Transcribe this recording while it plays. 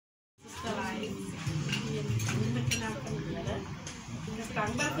in de naam van de Heer. Ik ben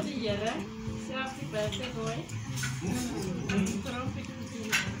dankbaar voor de Heer. Zelfs die birthday boy. Tromp ik in de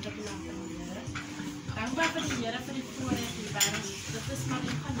naam van de Heer. Dankbaar voor de Heer voor die voorrecht die bij ons. Dat is maar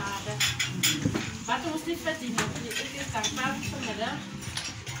in genade. Wat ons niet verdienen. Ik ben dankbaar vanmiddag.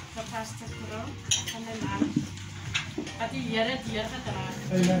 Voor pastor Tromp en mijn man. Dat die Heer het hier gedragen.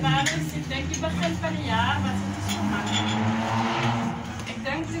 Ik denk die begin van het jaar was het is gemakkelijk. Ik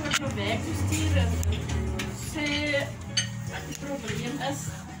denk dat we nog werk sturen. Het probleem is.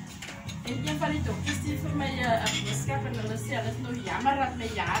 En een van die dokters die voor mij een boodschap en hulle sê, het is nog jammer dat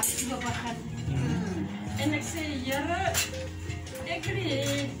mijn jaar zo begin. En ik zei, Heer, ik wil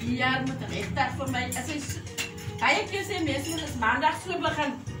die jaar met rechtdag voor mij. Hij keer zei mensen, het is maandag zo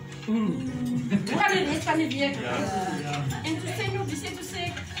begin. Hoe gaat de rest van de week? En toen zei nog,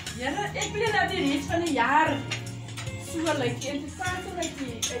 Heer, ik wil dat de rest van het jaar zo lijkt. En toen kwam ze uit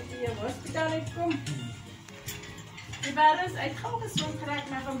die hospitaal uitkom. Die waren uitgauw gezond geraakt,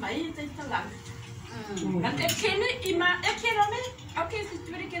 maar voor mij is het te lang. Want ik ken niet iemand, ik ken hem niet. Oké, het is de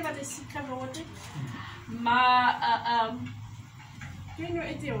tweede keer wat ik ziek geworden. Maar ik ben nu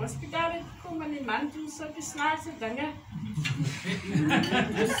uit die hospitaal uitgekomen en die man doet zulke snaakse dingen.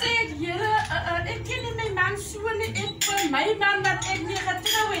 Toen zei ik, Heer, ik ken niet mijn man zo niet. Ik wil mijn man wat ik niet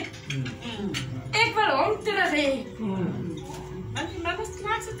getrouwd heb. Ik wil hem terug heen. Want die man is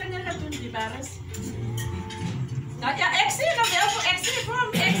snaakse dingen gaan doen, die waren. Nou ja, ik zie nog wel voor, ik zie voor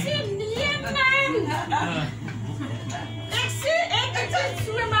hem, ik zie niemand. Ik zie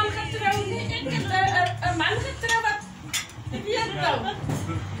zo'n man getrouwd, ik heb een man getrouwd wat weer nou.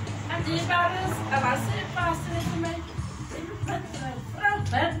 En die waren, dat was een pastor voor mij. Vrouw,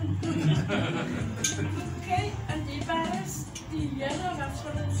 oké, en die waren, die Heer was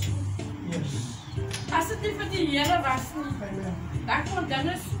voor ons. Als het niet voor die Heer was niet, dan kon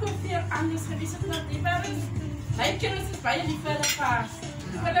dingen zoveel anders geweest zijn. Die waren. Mijn kinderen zijn bij die verder vast.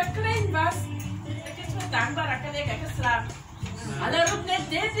 Toen ik klein was, ik is wel dankbaar dat ik geslapen. Alle roept net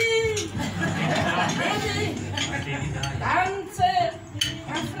Daddy. Daddy.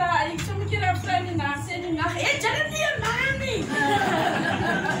 Dan vraag ik soms een keer aan vrouw in de nacht. Eet je dat niet, mami?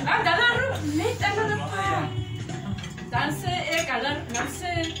 Dan roept niet aan de pa. Dan zei ik, dan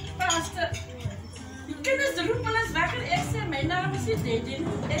zei pastor. Die kinderen roepen eens wakker. Ik zei, mijn naam is Daddy.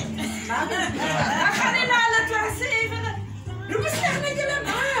 Mami, dan gaan die naar alle klassen even. Roep eens echt met jullie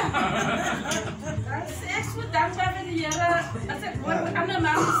ma. Dan is ik zo dankbaar voor de Heer. Als ik hoor aan de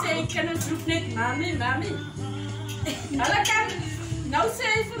mama zei, kinderen roep niet mami, mami. Alle kan, nou zei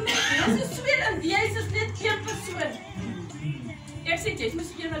hij voor mij, deze is weer en deze is net één persoon. Ik zei, dit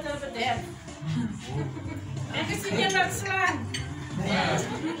moest je met hulle bederf. Ik zie je wat slaan.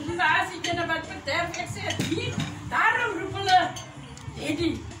 Maar als je wat bederf, ik zei, hier, daarom roep hulle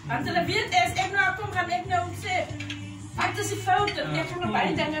Daddy. Want hulle weet, als ik nou kom, gaan ik nou ook zeggen, wat is die fout? Ik ga nog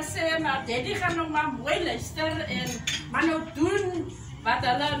baie dingen zeggen, maar Daddy gaan nog maar mooi luisteren en maar nou doen wat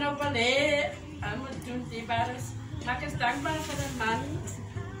hulle nou wil hê. Hulle moet doen, die bares. Maar ik is dankbaar voor een man.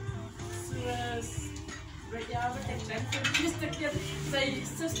 Zoals, ja, wat ik denk voor die eerste keer, zijn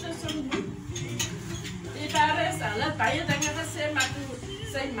zusters ontmoet. Die bares, hulle baie dingen gesê, maar toen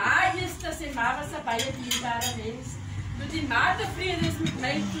zijn ma is, zijn ma was een baie dierbare mens. Toen die ma tevreden is met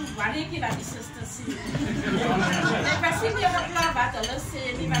mij, toen wanneer ik naar die zuster zie. Ik was niet meer klaar wat hulle sê,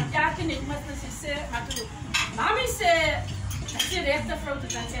 want ja, ik niet wat ze sê, maar toen mami sê, als je rechte vrouw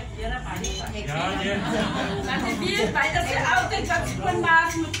doet, dan zeg je, ja, maar niet. Want die weet bij, dat ze altijd wat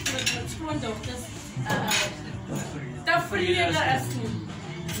schoonmaak met schoondochters tevreden is niet.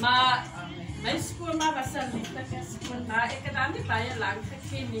 Maar mijn schoonma was een lieflijke schoonma, ik heb haar niet baie lang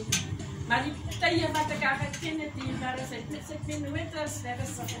gekend. Maar die tijden wat ik haar gekend heb, die waren ze ben nooit als verder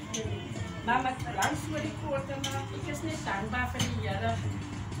gekend. Maar met lang voor die korte, maar ik is niet dankbaar voor die Heer.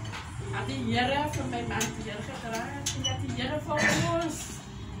 Aan die Heer voor mijn man die Heer gedragen. En dat die Heer voor ons.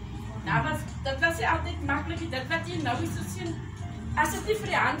 Dat was altijd makkelijk. Dat wat je nou is te zien. Als het niet voor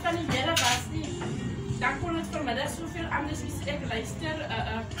de hand van die Heer was, dan kon het voor mij zoveel anders zijn. Ik luister.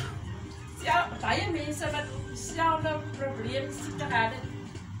 Ja, baie mensen wat dezelfde problemen zitten hadden.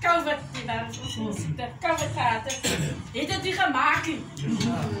 COVID, die waren zo ziekte. COVID hadden. Heeft het die gemaakt? Die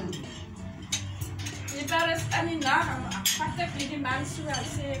waren aan die nacht. Pakte ik die man zo en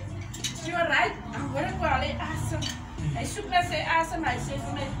zei, you're right, dan hoor ik wel alleen asem. Hij zoekt naar zijn asem, hij zei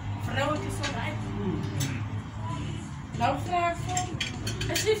voor mij, vrouw, het is zo right. Nou vraag ik voor hem,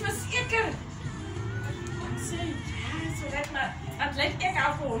 is die verskikker? Ik zei, ja, zo right, maar het lijkt echt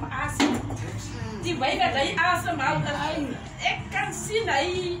al voor hem asem. Die weet dat hij asem houdt. Ik kan zien,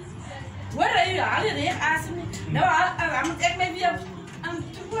 hij hoor hij al die recht asem niet. Nou, dan moet ik mij weer aan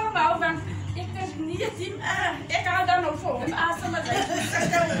toe komen, want ik denk niet weet die, ek haal dan nog voor hom asem en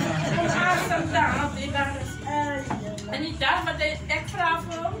om asem te haal, diebares. En die dag wat ek vraag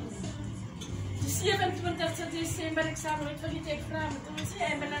vir hom, die 27 Desember, ek sal nooit vergeet, ek vraag, maar toen was die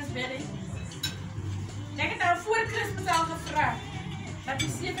ambulance bellen. Ek het al voor Christmas al gevraagd, dat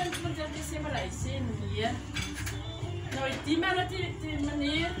die 27 Desember, hy sê nee. Nou die man het die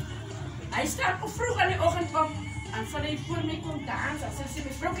meneer, hy staat vroeg aan die oggend op, en van hy voor my kom dans, en sy sê,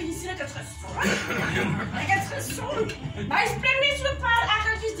 my vrou, kan jy sien, ek het gezond? Ek het gezond. Maar hy spring net so 'n paar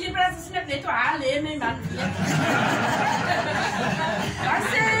akkertjies dierbras, en sê ek net, haar leen my man. Dan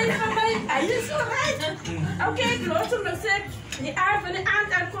sê hy van my, hy is alright. Oké, ek los hom, dan sê ek, die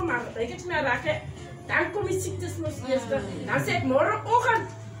aand aankom, maar ek het my rakke, dan kom die siektes mos eers. Dan sê ek, morgenoggend,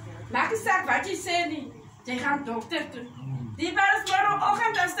 maak die saak wat jy sê nie, jy gaan dokter toe. Die was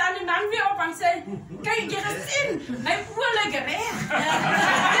morgenoggend, dan staan die man weer op en sê, kijk, jy gesien, my oorle gerecht.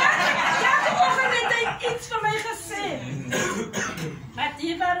 Ja, die oggend het hy iets van my gesê. Maar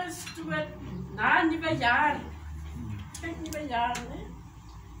die was dood na nuwe jaar. Kijk, nuwe jaar, nee?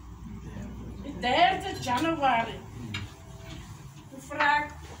 Die 3 Januari. Toen vraag ik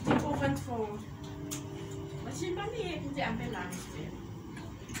die oggend voor. Was jy maar nie het met die ambulance weer.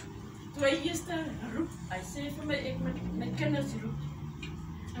 Toe hy eerst roep, hy sê vir my, ek moet my kinders roep.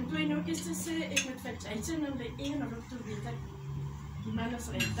 En toe hy nou eerst sê, ek moet vir Jason en die een roep, toe weet ek, die man is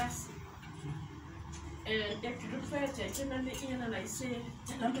retas. En ek roep vir Jason en die een en hy sê,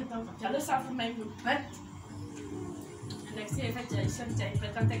 julle sal vir my moet bid. En ek sê vir Jason,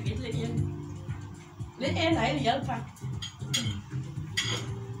 want ek weet die een hy die heel pad.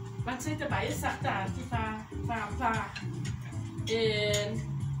 Want sy het 'n baie sagte hartie van pa. En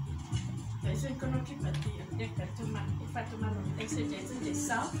hy sê, kon ook nie bid nie. Ek vat toe maar nog. Ek sê, Jason, jy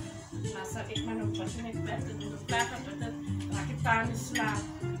sal. Maar sal ek maar nog wat en ek bid. En nog klaar van bid, raak ek pa nie slaap.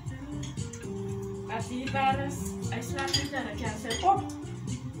 Maar die bares, hy slaap niet en ek sê, op!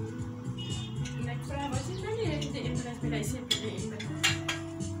 En ek vraag, wat is nou nie die ambulance met hy sê, die ambulance.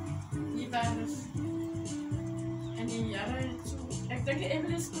 Die bares. En die jare, ek dink die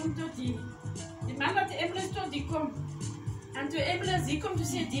ambulance kom tot die man wat die ambulance tot die kom. En toe ambulance die kom, toe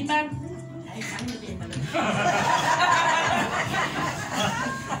sê die man, hy gaan nie die ambulance.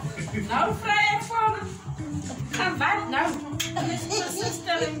 Nou vraag ek vir hom, gaan wat nou? Die is my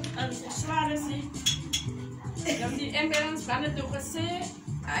sister en zware sê. Dan die ambulance man het ook gesê,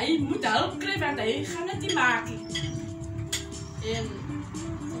 hy moet hulp kry, want hy gaan het nie maak. En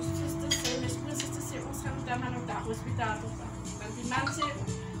my sister sê, ons gaan dan maar op daghospitaal toe. Want die man sê,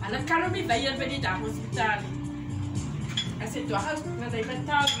 hulle kan hom nie weier by die daghospitaal. Hy sê, want hy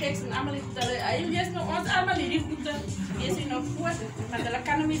betaal keks en allemaal die goede. Hy lees nou ons allemaal hierdie goede. Lees hy nou voor, want hulle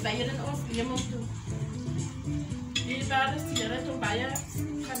kan hom nie weier in ons neem om toe. Die bares, die Here het hom baie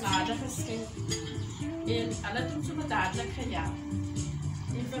genade geskenk. En hulle het hom so dadelijk gejaag.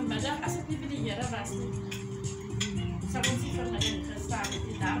 En vanmiddag, as ek nie by die Here was nie, sal ons nie vir my ingestaan het.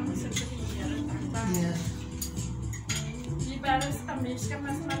 En daarom is ek vir die Here dankbaar. Die bares, aan mens kan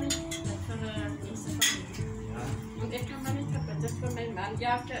mas maar nie vir mense van my. Want ek kan maar niet gebid het vir my man.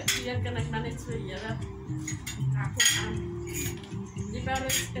 Ja, keer kan ek maar net so Here raak hom aan. Die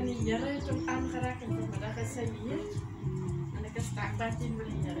bares in die Here het hom aangeraak en vanmiddag is hy hier. En ek is dankbaar teenoor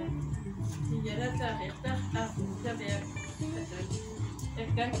die Here. Die Here het regtig 'n goeie werk gedoen. Ek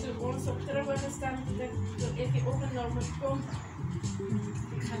dink toe ons op trouwe gestaan het, toe ek die oggend nou moet kom.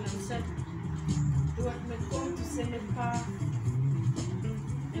 Ek gaan nou sit. Toe ek moet kom, toe sê my pa.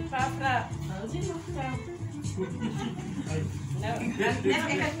 My pa vraag, is jy nog daar? Nou,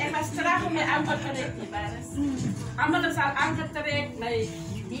 ek was traag om my aangetrek, die bares. Allemaal is al aangetrek,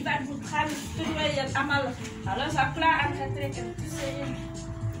 die wat moet gaan terwijl en allemaal, alles al klaar aangetrek. En toen zei je,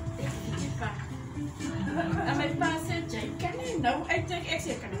 die pa. En mijn pa zei, jy kan nie nou uittrek. Ek sê,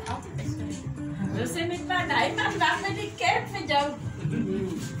 ek kan het altijd uittrek. Dus zei mijn pa, nee man, wacht met die kerk vir jou.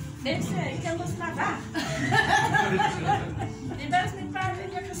 Ek sê, ek kan ons maar wacht. Die bares, mijn pa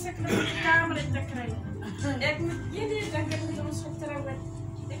het ek gesikkel om die kamer in te krijgen. Ek moet jullie dink ek moet ons vertrouwen.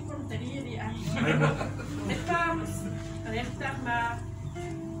 Ek kom 3 uur aan. Met kamers, regtig, maar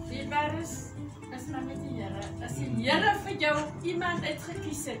die bares is maar met die Here. As die Here vir jou iemand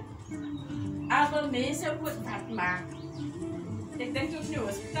uitgekies het, al wil mense ook wat maak. Ek dink toe ek in die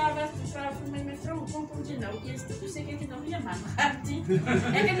hospitaal was, toe vraag vir my vrou, hoekom kom jy nou eers? Toe sê ek het nog nie 'n man gehad nie.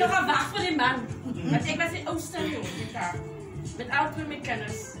 Ek het nog gewag vir die man. Want ek was die oudste in die hospitaal. Met al 2 my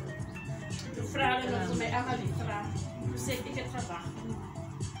kinders. Toen vragen we ons mij allemaal die vraag. Toen zei ik het gewacht.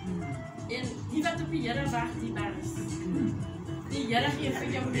 En die wat op je Here wacht, die bares. Die Here geeft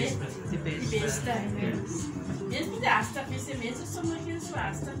voor jou net de beste. Mens moet haastig wees. Mensen sommigen geen zo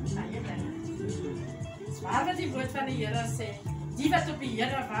haastig. Maar je bent. Waar wat die woord van die Here sê, die wat op die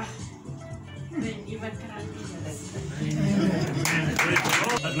Here wag, die nuwe krag is.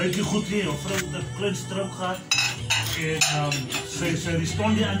 Het lyk nie goed nie, of vrou het 'n klein strook gehad. En sy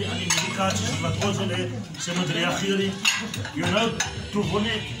respondie aan die medikasies wat ons al het, sy moet reageer nie. You know, toe won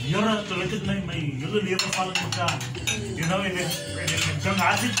ek, Here, toe ek het my hele lewe val in mekaar. You know, en ek dink,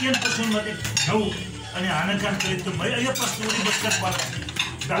 as ek een persoon wat ek nou aan die hande kan kry, toe my eie pastorie beskikbaar,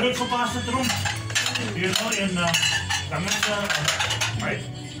 dan het verbaas het Tromp. You know, en dan het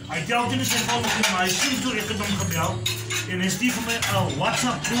hy het altyd nie sy val nog, maar hy sien toe ek het hom gebel, en hy stuur vir my 'n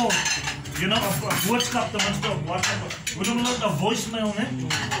WhatsApp call. You know, 'n boodskap tenminste op WhatsApp. We noem dit 'n voicemail, né?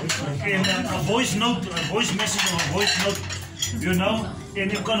 En 'n voice note, 'n voice message of 'n voice note. You know, en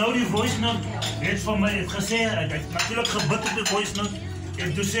jy kan nou die voice note het vir my het gesê, hy het natuurlik gebid op die voice note.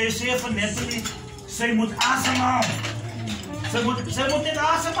 En toe sê vir Natalie, sy moet asemhaal. Sy moet net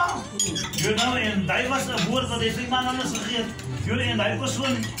asemhaal. You know, en dit was 'n woord wat hy vir iemand anders gegee het. You know, en hy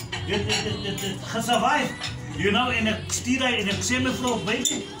persoon het gesurvive. You know, en ek stuur hy en ek sê mevrou, weet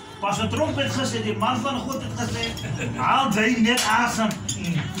jy, Pastor Tromp het gesê, die man van God het gesê, haal jy net asem.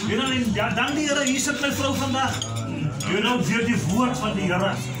 You know, en dank die Here, hier sit my vrou vandag. You know, deur die woord van die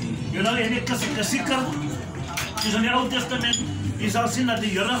Here. You know, en ek is seker, soos in die Ou Testament, jy sal sien dat die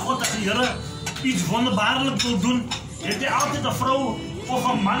Here God, as die Here iets wonderbaarlik wil doen, het hy altyd 'n vrou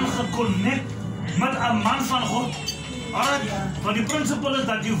of 'n man geconnect met 'n man van God. Alright, want die principle is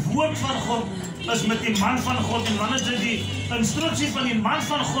dat die woord van God is met die man van God, en wanneer jy die instruksie van die man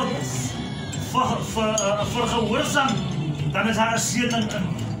van God vergehoorsaam, dan is haar 'n seëning in.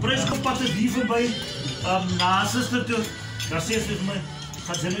 Pryskop het hier verby, na suster toe, dan sê sy vir my,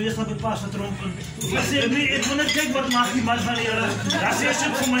 gaan sy nou eers na die Pastor Tromp in. Ek sê, nee, ek wil net kyk wat maak die man van die Here. Dan sê sy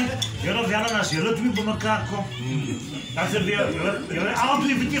vir my, Here wel, en as julle twee by mekaar kom, dan sê weer, julle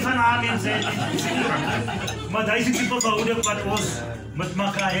altyd bietjie van amen sê. Maar daar is die tipe verhouding wat ons met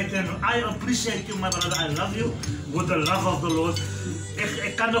mekaar het, en I appreciate you, my brother, I love you with the love of the Lord.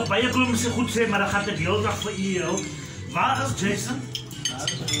 Ek kan nog baie goed sê, maar dan gaan ek heel dag vir u hou. Waar is Jason?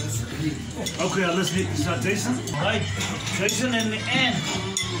 Okay, alles niet. Is dat Jason? Right. Jason in the end.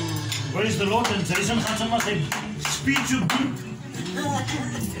 Praise the Lord. En Jason gaat zomaar zijn speech doen.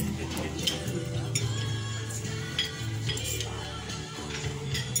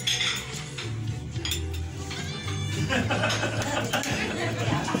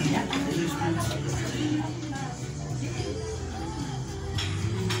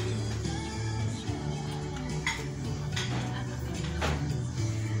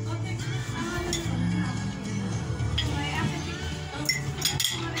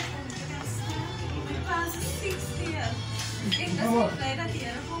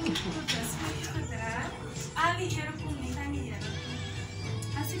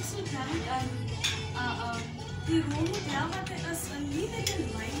 Die rolmodel wat hy is, en nie net in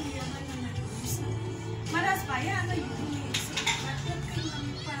my lewe en my broers nie, maar as baie ander jong mense wat ook kyk na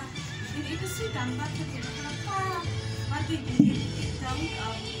my pa, en ek is so dankbaar vir die pa wat ek dink,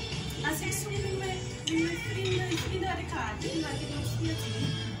 as ek so met my vriende wat ek had, en wat ek nog steeds doen,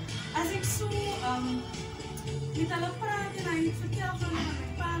 as ek so met hulle praat en hy vertel van my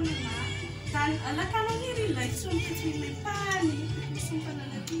pa en my ma, dan hulle kan ook nie relate soms met my pa nie, soms van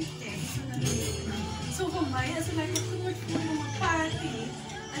hulle die tekst en hulle so vir my is dit like 'n groot voel om 'n party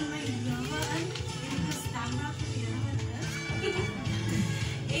in my lewe in, en ek is dankbaar vir die Here wat is.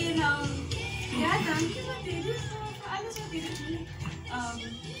 En ja, dankie wat jullie vir alles wat jullie doen.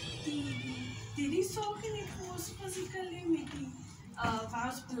 Die sorg net vir ons physically met die waar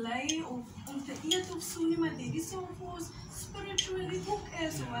ons bly of om te eet of so nie, maar die sorg vir ons spiritually ook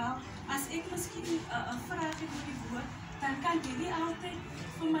as well. As ek miskien 'n vraag het oor die woord, dan kan jullie altijd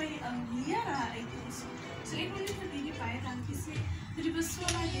voor mij leren uit ons. So ek wil net vir jullie baie dankie sê vir die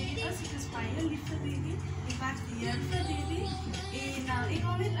persoon wat jullie is. Ek is baie lief vir jullie. Ek waardeer vir jullie. En ek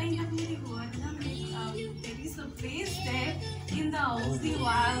wil net eindig met die woorde met it is the best day in the whole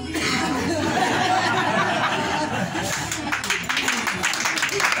world.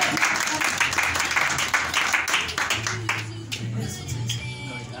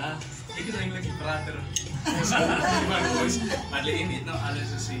 Ek is eintlik die prater. Maar Leen het nou alles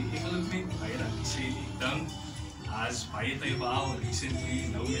gesê. Ek wil ook net baie dankie sê. Ek dink as baie tyd behou recently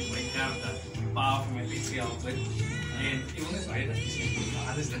nou met my kerk dat my pa vir my liefde help het. En ek wil net baie dankie sê.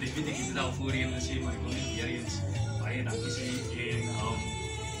 Alles dat ek weet ek het dit al voorheen gesê, maar ek wil net weer eens baie dankie sê. En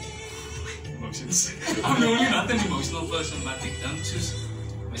I'm really not an emotional person, but ek dink soos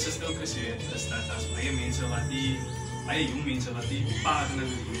my suster ook gesê het, is dat as baie mense wat die baie jong mense wat die pa in hulle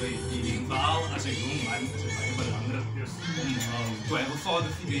lewe het. En veral as 'n jong man is dit baie belangrik om to have a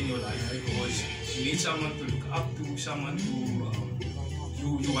father figure in your life, because you need someone to look up to, someone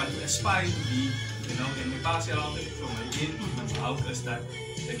who you want to aspire to be. You know, and my pa said altijd from my end, how is that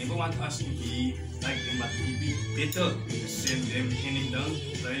they never want us to be like them, but to be better than them. And in them,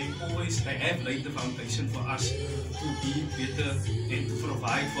 they have laid the foundation for us to be better and to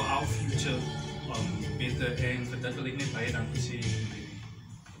provide for our future better. And vir dit wil ek net baie dankie sê.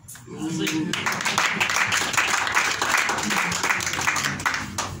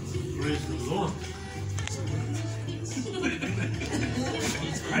 Praise the Lord.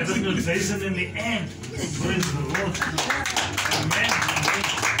 I don't know, Jason in the end. Praise the Lord. Amen.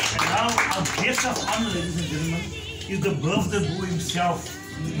 And now our guest of honor, ladies and gentlemen, is the birthday boy himself.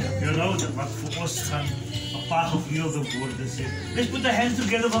 You know, what for us can a part of you of the word to say. Let's put the hands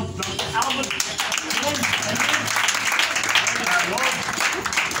together for Dr. Albert. Amen.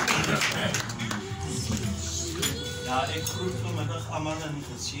 Ja, ek groet vanmiddag almal in die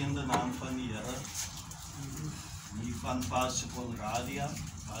geseënde naam van die Here. Hier van Pastor Conradia,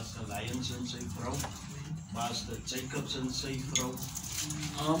 Pastor Lyons en sy vrou, Pastor Jacobs en sy vrou.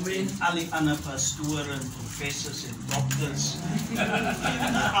 Amen. Al die ander pastore en professors en dokters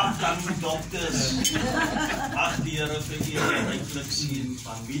en afdanking dokters. Ag die Here vir u ryklik sien,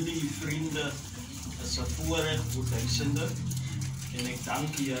 familie, vriende, is 'n voorreg vir duisende. En ek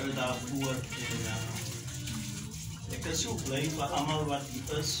dank die Here daarvoor. Ek is so bly vir almal wat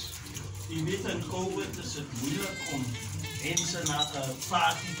hier is. Jy weet, in COVID is dit moeilik om mense na 'n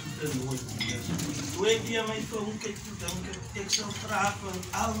party toe te nooi. Toe ek hier my phone kyk, toe dink ek sal graag wil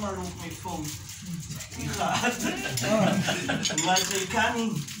almal op my phone gehad. Maar jy kan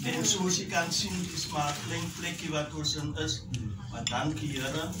nie, en soos jy kan sien, dis maar 'n klein plekkie wat ons in is. Maar dankie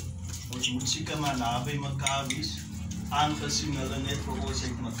Here, ons moet seker maar naby mekaar wees. Aangesien hulle net vir ons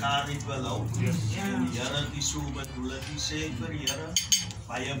uit mekaar het wil hou. En die Here die so bedoel het, die sê vir die Here,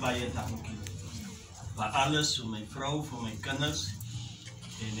 baie dankie. Vir alles, vir my vrou, vir my kinders.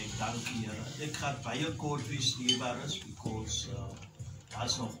 En ek dank die Here. Ek gaan baie kort wees dierbaar is, because daar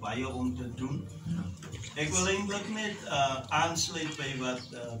is nog baie om te doen. Ek wil eintlik net aansluit by wat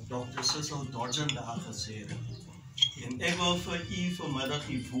Dr. Cecil Dodgen daar gesê het. En ek wil vir u vanmiddag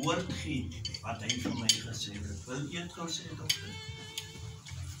die woord gee wat hy vir my gesê het. Wil u het gou sê, dokter?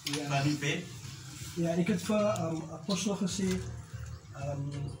 Ja. Van die bed? Ja, ek het vir Apostel gesê,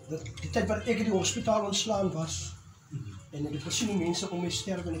 die tyd wat ek in die hospitaal ontslaan was, en ek het gesien die mense om my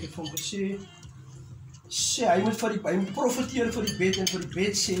sterf, en ek het vir hom gesê, hy moet profeteer vir die bed, en vir die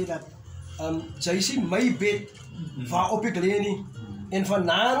bed sê dat, sy sê my bed, waarop ek lê nie, en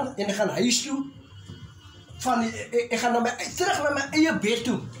vanavond, en ek gaan huis toe, ek gaan terug na my eie bed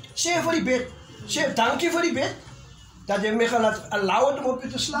toe, sê vir die bed, sê dankie vir die bed, dat jy my gaan laat allow het om op je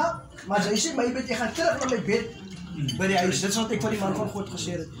te slaap, maar sy sê my bed, ek gaan terug na my bed, by die huis. Dit is wat ek vir die man van God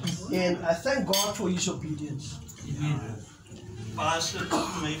gesê het. En I thank God for his obedience. Pastor het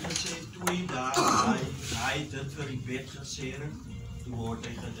vir my gesê, 2 dae, hy dit vir die bed gesê het, toe word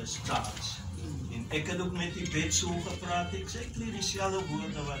hy gedischarged. En ek het ook met die bed so gepraat, ek sê dieselfde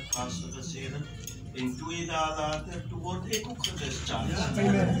woorde wat Pastor gesê het, en 2 dae later, toe word ek ook gedischarged.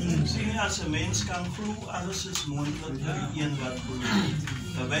 Sien, as 'n mens kan glo, alles is moontlik vir die een wat glo.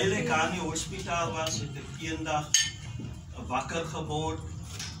 Terwyl ek aan die hospitaal was, het ek eendag wakker geword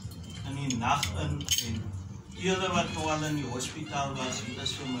in die nag in, en julle wat nou al in die hospitaal was, hier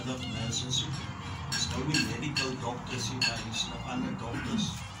is vanmiddag nurses, is nou nie medical doctors hier, maar hier is nog ander dokters,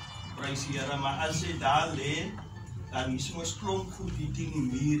 prys die Here, maar as jy daar lê, dan is ons klomp goed hier teen die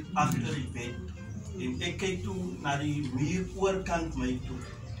muur, agter die bed, en ek kyk toe na die muur oorkant my toe,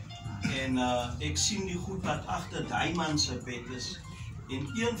 en ek sien die goed wat agter die man se bed is, en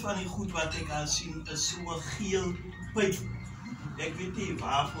een van die goed wat ek al sien, is so 'n geel pyp. Ek weet nie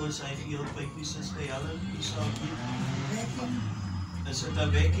waarvoor sy geel pyp is, is die Helen, die sal weet. Is dit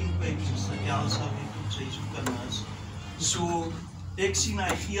 'n wekking pyp, soos die Elsa weet, op sy soeken is. So, ek sien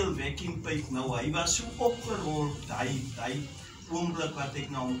hy geel wekking pyp nou, hy was so opgerol, die oomblik wat ek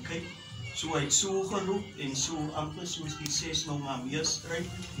na hom kyk, so hy het so geroep, en so amper soos die 6 nou maar meer stryd,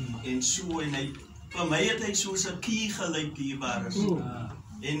 en so, en hy, vir my het hy soos 'n key gelyk dierbaar is.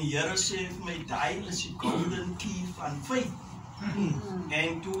 En die Here sê vir my, die is die golden key van faith.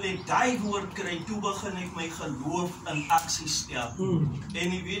 En toe ek die woord kry, toe begin ek my geloof in aksie stel.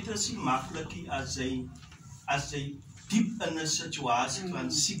 En jy weet, is die maklikie as jy diep in 'n situasie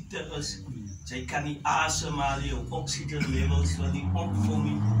van siekte is, sy kan nie asemhaal, jou oxygen levels wil nie opvang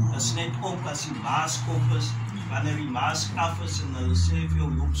nie, is net op as die maas op is, wanneer die mask af is en hulle sê vir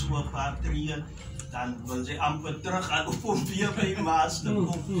jou loop so 'n paar tree, dan wil sy amper terug gaan om weer by die mask te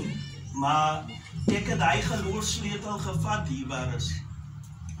kom. Maar ek het hy geloofsleutel gevat, dierbares.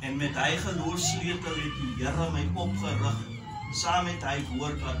 En met hy geloofsleutel het die Here my opgerig, saam met hy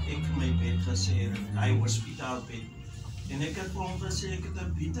woord wat ek vir my bed gesê het, hy hospitaalbed. En ek het vir hom gesê, ek het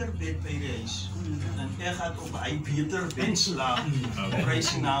 'n beter bed by die huis. En ek gaan op hy beter bed slaap.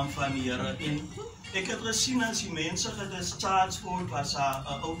 Prys die naam van die Here. En ek het gesien as die mense gedischarged word, was daar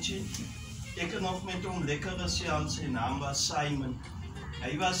 'n oudjie. Ek het nog met hom lekker gesê, sy naam was Simon.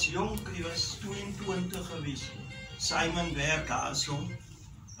 Hy was jong, hy was 22 gewees. Simon werk daarso.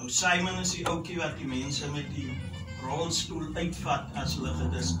 Nou Simon is die ouetjie wat die mense met die rolstoel uitvat as hulle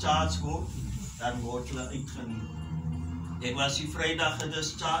gedischarged word, dan word hulle uitgeneem. Ek was die Vrydag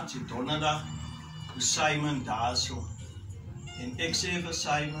gedischarged, die Donderdag, toe Simon daarso. En ek sê vir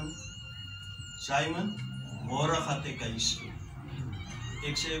Simon, môre gaan ek huis toe.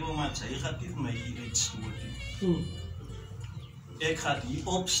 Ek sê vir hom, hy gaan nie vir my hier uitstoot. Ek gaan hier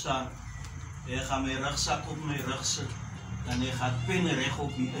opstaan, ek gaan my rugsak op my rug sit, en ek gaan pen reg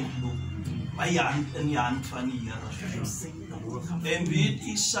op die uitloop, my hand in die hand van die Here. En weet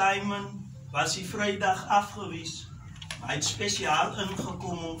jy, Simon was die Vrydag afgewees, maar hy het spesiaal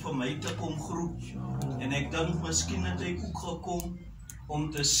ingekom om vir my te kom groet. En ek dink, miskien het hy ook gekom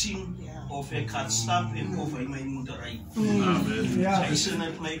om te sien of ek gaan stap en of hy my moet ry. Sy sin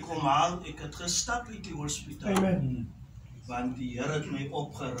het my kom haal, ek het gestap uit die hospitaal. Want die Here het my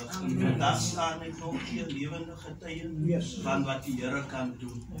opgerig. En vandag staan ek nog hier lewende getuie van wat die Here kan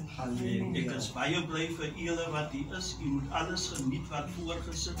doen. En ek is baie bly vir julle wat hier is. U moet alles geniet wat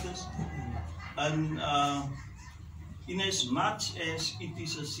voorgesit is. En in as much as it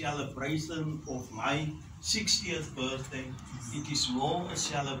is a celebration of my 60th birthday, it is more a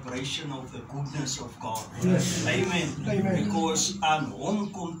celebration of the goodness of God. Amen. Because aan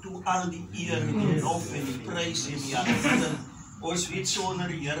hom kom toe al die eer en die lof en die prys en die aanbidding. Ons weet sonder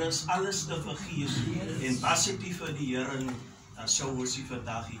die Here is alles te vergeef. En was dit nie vir die Here nie, dan sou ons nie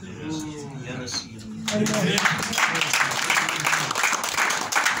vandag hier is. Die Here seën.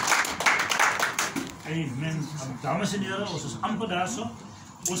 Amen. Dames en heren, ons is amper daar so.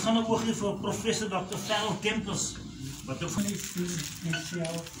 Ons gaan ook oogje vir professor Dr. Farrell Kempers. Wat ook van die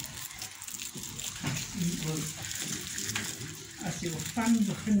mezelf. Als je van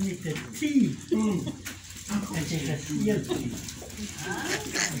begint met de tea, dan zeg je heel tea.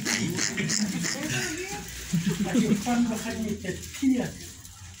 Als je van begint met de tea,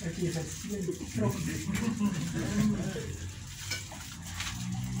 dan zeg je heel betrokken.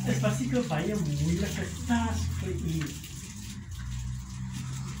 Het was zeker baie moeilijke taak voor u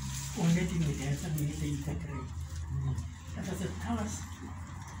om net in de mensen te krijgen. Het was een taak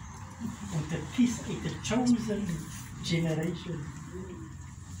om te kiezen uit de chosen generation.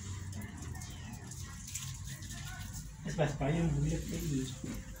 Het was baie moeilijk voor u.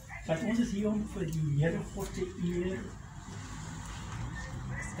 Want ons is hier om voor die Heere God te eer,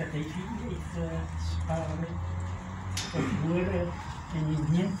 dat hij vir u uitgespaard geboren in die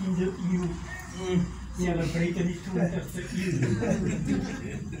 19e eeuw, celebrate die 20e eeuw.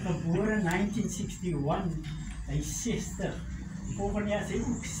 Geboren 1961, hij is 60. Volgend jaar is hij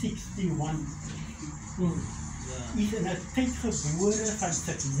ook 61. Hij is in een tijd geboren van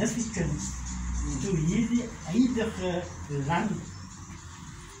significance, toen hierdie huidige land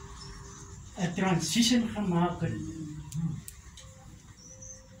een transition gemaakt het,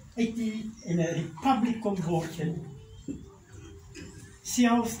 uit die in een republiek kon worden.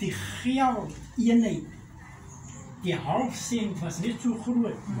 Zelfs die geldeenheid, die half cent was niet zo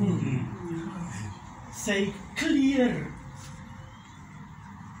groot. Sy kleur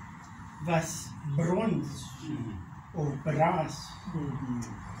was brons of braas.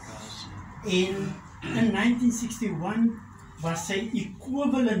 En in 1961 was sy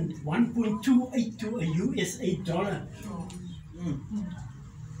equivalent 1.28 to a USA dollar.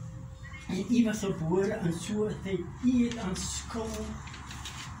 En hy was gebore in so 'n tyd, hy het aan skool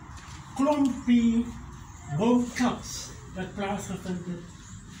klompie World Cups wat plaasgevind het.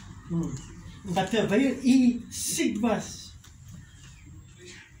 Maar terwyl hy siek was,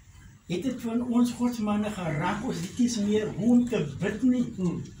 het het van ons godsmanne geraak, ons het nie meer hoe om te bid nie.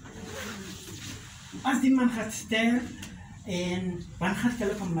 As die man gaat sterf, en dan gaat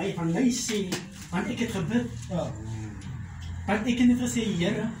hulle van my sê, want ek het gebid. Want ek het net gesê,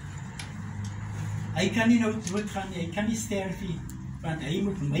 Here, hy kan nie nou doodgaan nie, hy kan nie sterf nie, want hy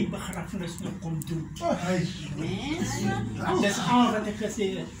moet my begrafenis nog kom doen. Dat is al wat ek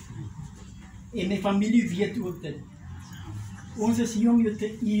gesê het. En my familie weet ook dit. Ons is hier om jou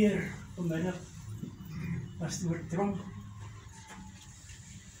te eer vanmiddag. Pastor Tromp.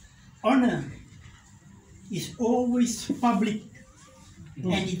 Honor is always public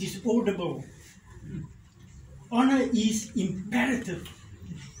and it is audible. Honor is imperative.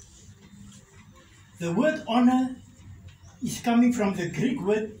 The word honor is coming from the Greek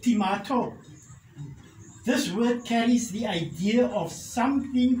word timato. This word carries the idea of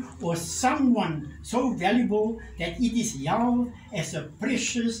something or someone so valuable that it is held as a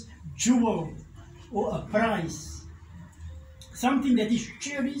precious jewel or a prize. Something that is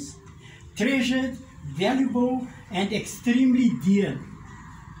cherished, treasured, valuable, and extremely dear.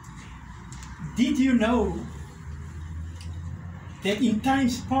 Did you know that in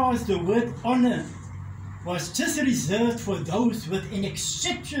times past the word honor was just reserved for those with an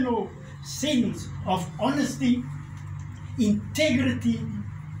exceptional sense of honesty, integrity,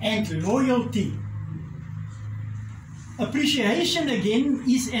 and loyalty? Appreciation, again,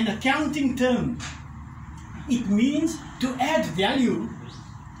 is an accounting term. It means to add value,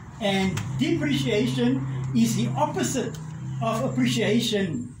 and depreciation is the opposite of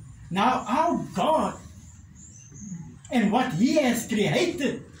appreciation. Now, our God and what He has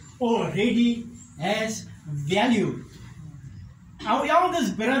created already has value. Our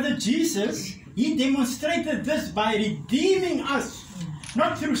eldest brother Jesus, He demonstrated this by redeeming us,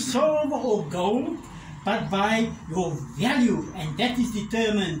 not through silver or gold, but by your value, and that is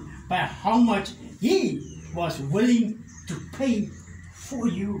determined by how much He was willing to pay for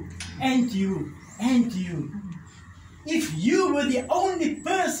you and you and you. If you were the only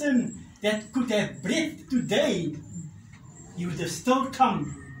person that could have breathed today, He would have still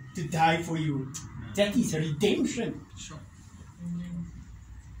come to die for you. That is redemption.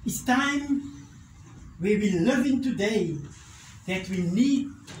 It's time where we live in today that we need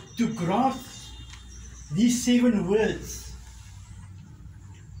to grasp these 7 words.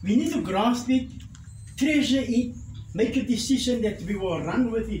 We need to grasp it, treasure it, make a decision that we will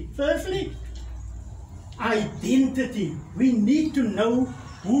run with it. Firstly, identity. We need to know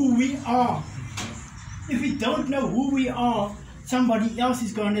who we are. If we don't know who we are, somebody else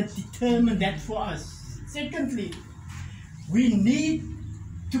is going to determine that for us. Secondly, we need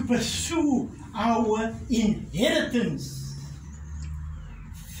to pursue our inheritance.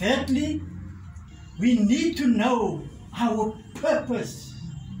 Thirdly, we need to know our purpose.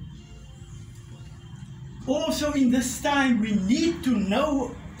 Also in this time, we need to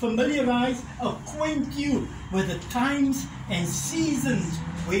know, familiarize, acquaint you with the times and seasons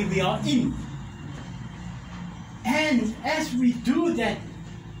where we are in. And as we do that,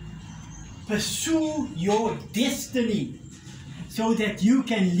 pursue your destiny so that you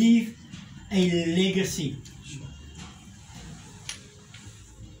can leave a legacy.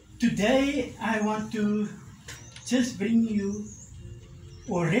 Today, I want to just bring you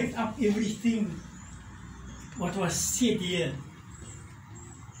or wrap up everything what was said here.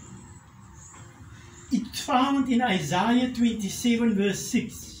 It's found in Isaiah 27 verse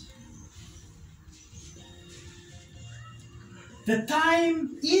 6. The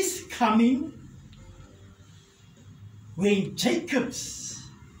time is coming when Jacob's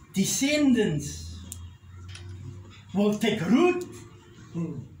descendants will take root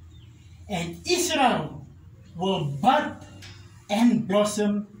and Israel will bud and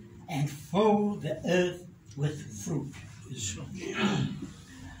blossom and fill the earth with fruit.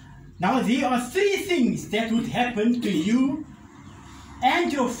 Now there are 3 things that would happen to you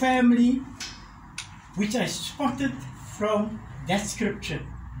and your family which I spotted from that scripture.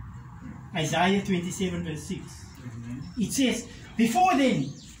 Isaiah 27 verse 6. It says, before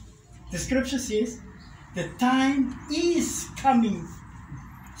then, the scripture says, the time is coming,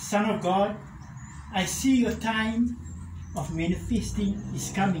 Son of God. I see your time of manifesting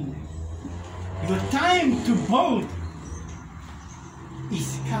is coming. Your time to build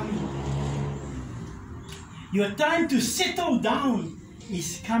is coming. Your time to settle down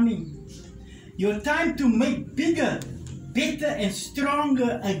is coming. Your time to make bigger, better and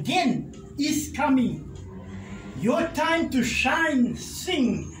stronger again is coming. Your time to shine,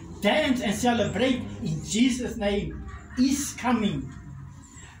 sing, dance and celebrate in Jesus' name is coming.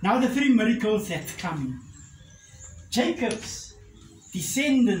 Now the 3 miracles that's coming. Jacob's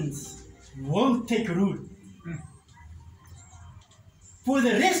descendants will take root. For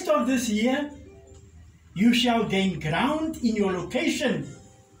the rest of this year, you shall gain ground in your location.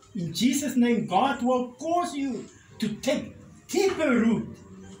 In Jesus' name, God will cause you to take deeper root.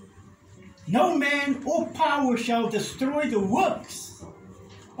 No man or power shall destroy the works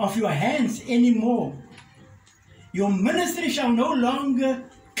of your hands anymore. Your ministry shall no longer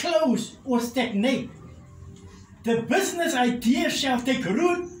close or stagnate. The business idea shall take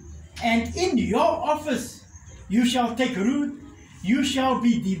root, and in your office You shall take root. You shall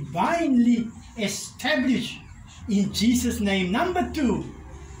be divinely established in Jesus' name. Number 2,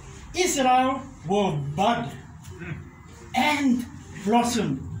 Israel will bud and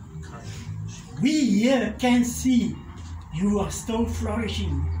blossom. We here can see you are still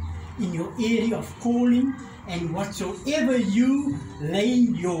flourishing in your area of calling and whatsoever you lay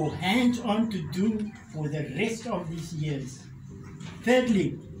your hands on to do for the rest of these years.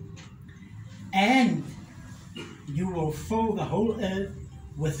 Thirdly, and you will fill the whole earth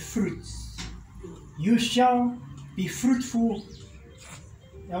with fruits. You shall be fruitful,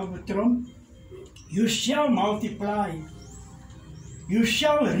 Tromp. You shall multiply. You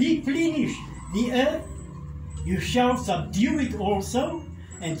shall replenish the earth. You shall subdue it also,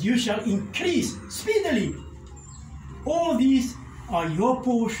 and you shall increase speedily. All these are your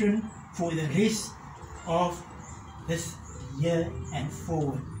portion for the rest of this year and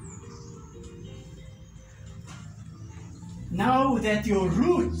forward. Now that your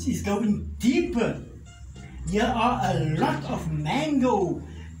roots is going deeper, here are a lot of mango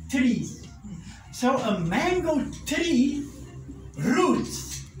trees. So a mango tree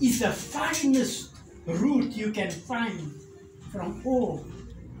roots is the finest root you can find from all.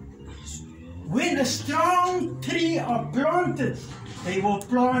 When a strong tree are planted, they will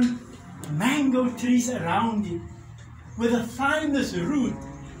plant mango trees around it with the finest root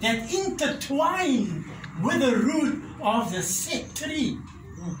that intertwine with the root of the said tree.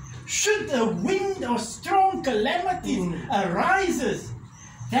 Should a wind or strong calamity arises,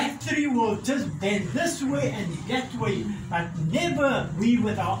 that tree will just bend this way and that way, but never we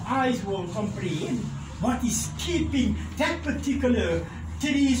with our eyes will comprehend what is keeping that particular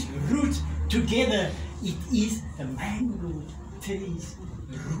tree's roots together. It is the mango tree's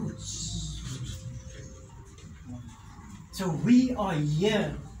roots. So we are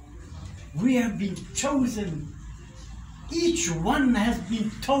here. We have been chosen. Each one has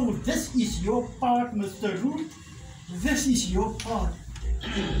been told, this is your part, Mr. Root. This is your part.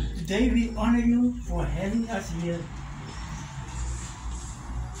 Today we honor you for having us here.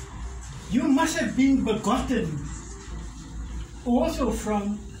 You must have been begotten also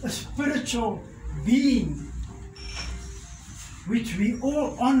from a spiritual being, which we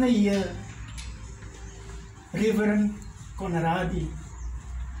all honor here, Reverend Conradi.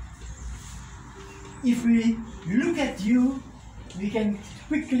 If we look at you, we can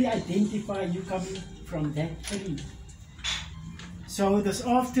quickly identify you coming from that tree. So this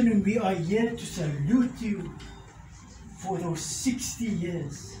afternoon we are here to salute you for those 60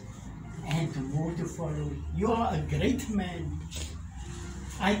 years and more to follow. You are a great man.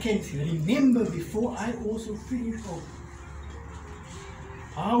 I can remember before I also finished off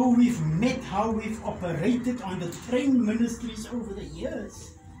how we've met, how we've operated on the train ministries over the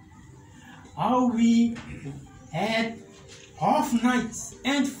years. How we had half nights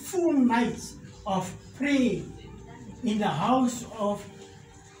and full nights of prayer in the house of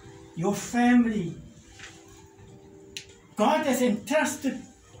your family. God has entrusted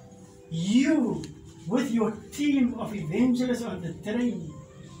you with your team of evangelists on the train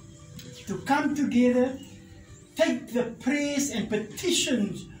to come together, take the prayers and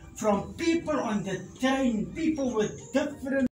petitions from people on the train, people with different